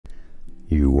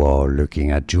You are looking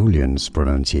at Julian's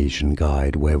pronunciation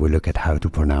guide, where we look at how to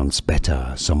pronounce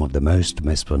better some of the most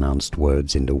mispronounced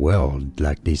words in the world,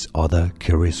 like this other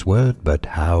curious word. But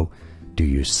how do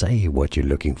you say what you're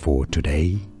looking for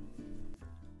today?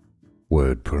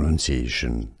 Word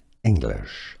pronunciation: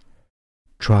 English.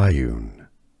 Triune.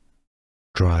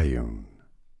 Triune.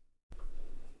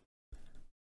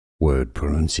 Word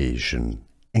pronunciation: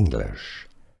 English.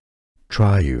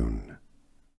 Triune.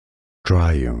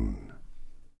 Triune.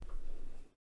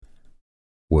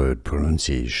 Word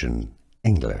pronunciation: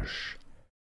 English.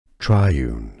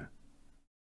 Triune.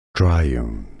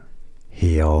 Triune.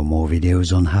 Here are more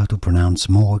videos on how to pronounce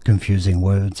more confusing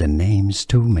words and names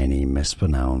too many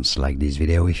mispronounced. Like this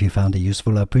video if you found it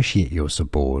useful. I appreciate your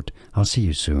support. I'll see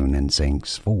you soon and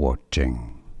thanks for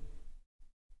watching.